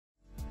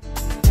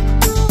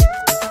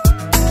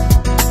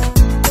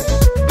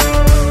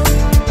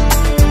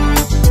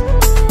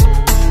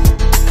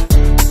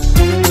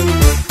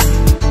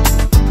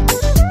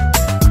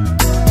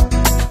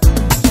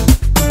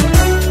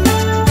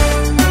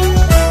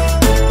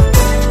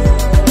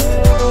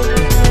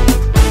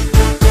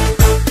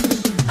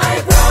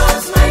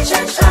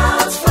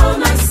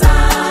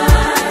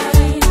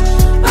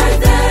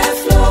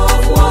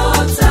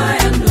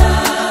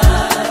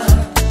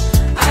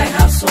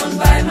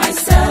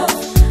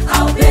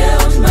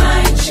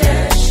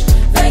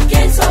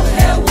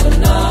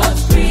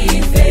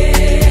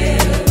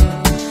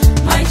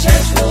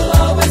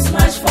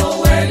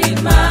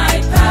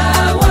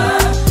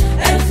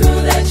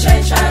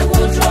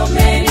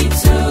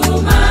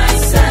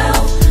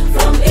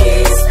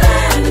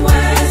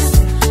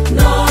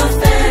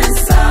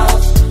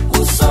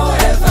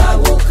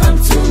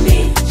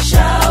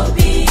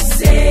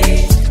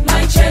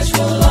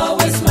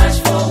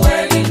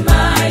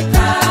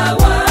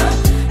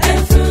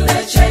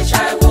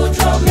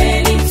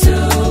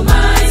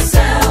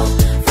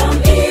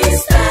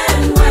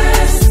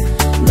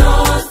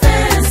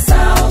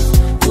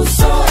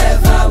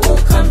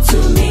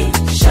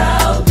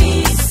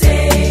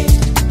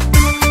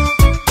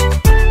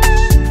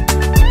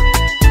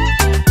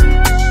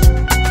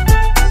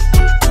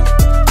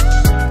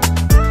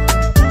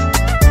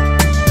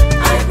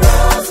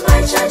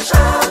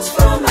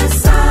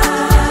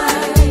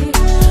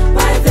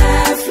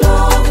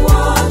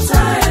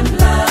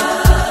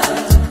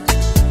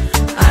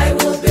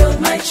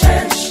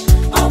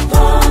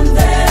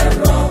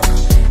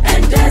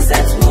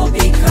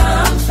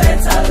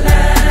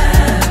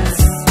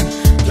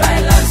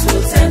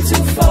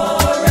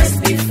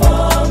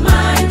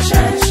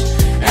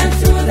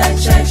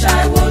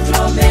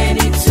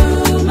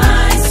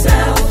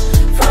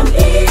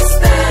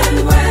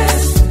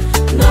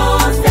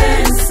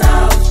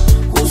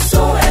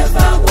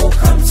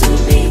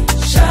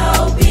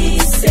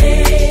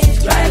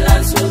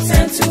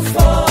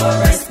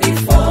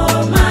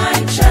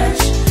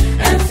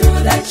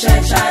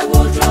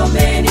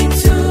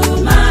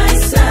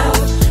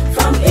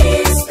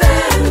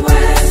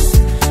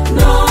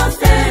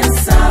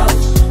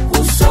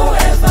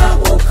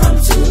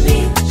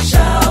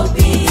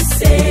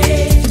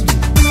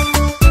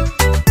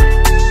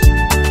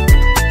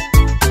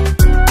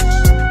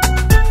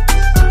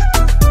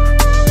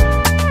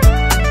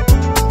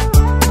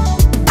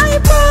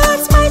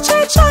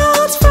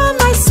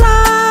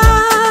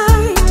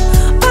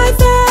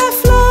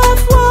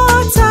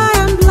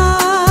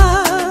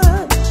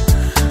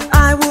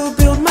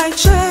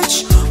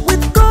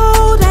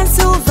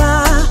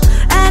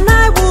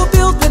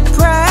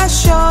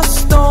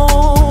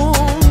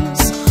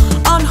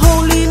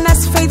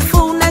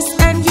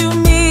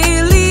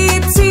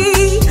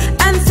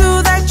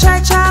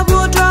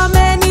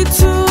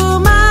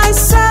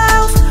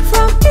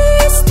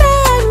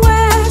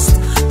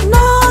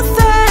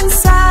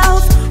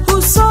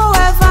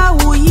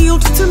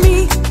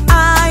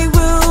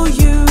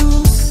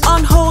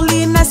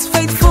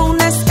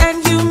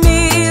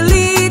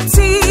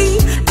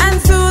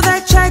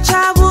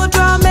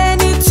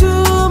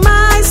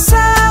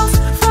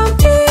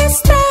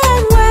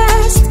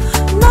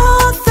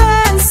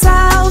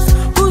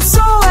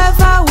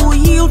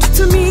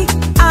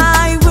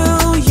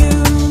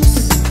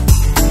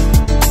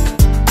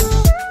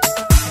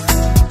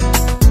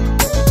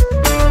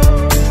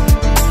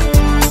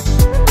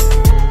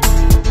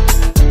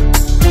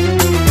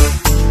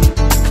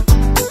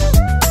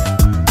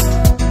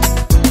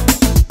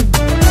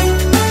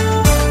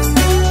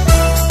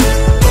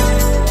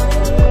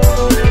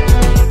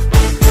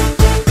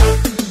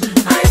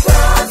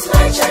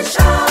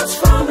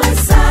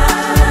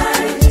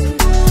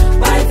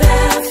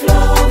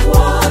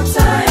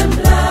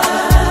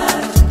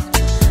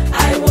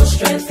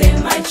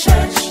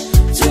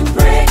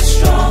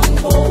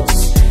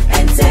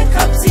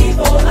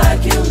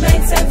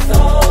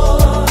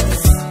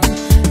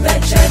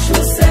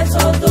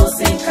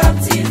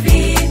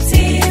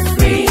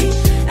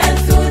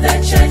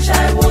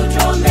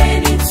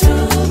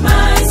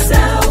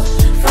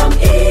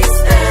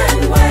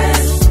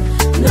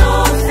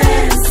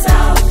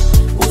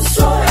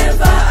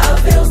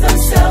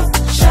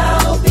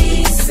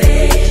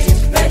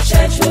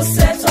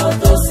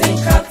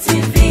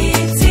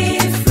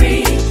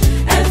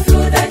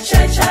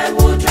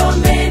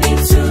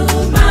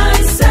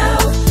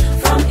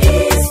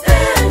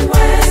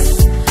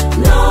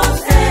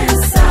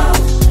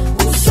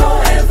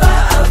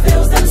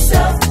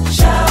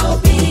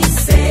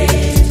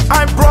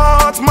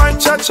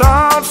stretch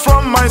out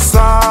from my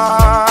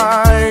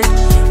side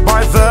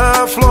by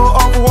the flow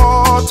of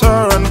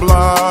water and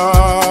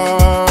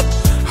blood.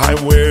 I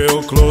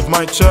will clothe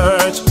my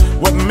church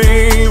with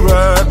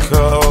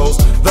miracles.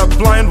 The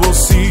blind will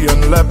see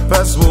and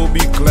lepers will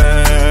be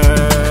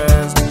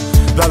cleansed.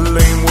 The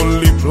lame will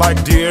leap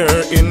like deer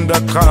in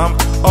the camp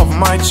of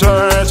my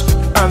church,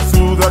 and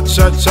through the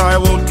church I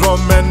will draw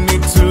many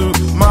to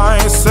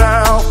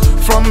myself.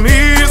 From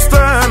east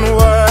and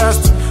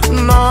west,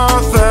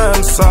 north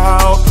and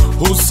south,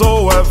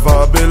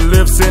 whosoever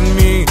believes in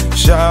me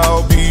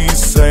shall be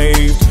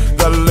saved.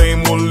 The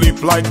lame will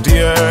leap like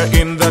deer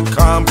in the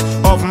camp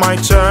of my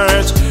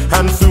church,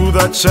 and through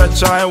the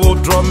church I will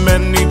draw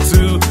many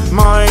to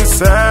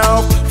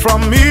myself.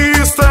 From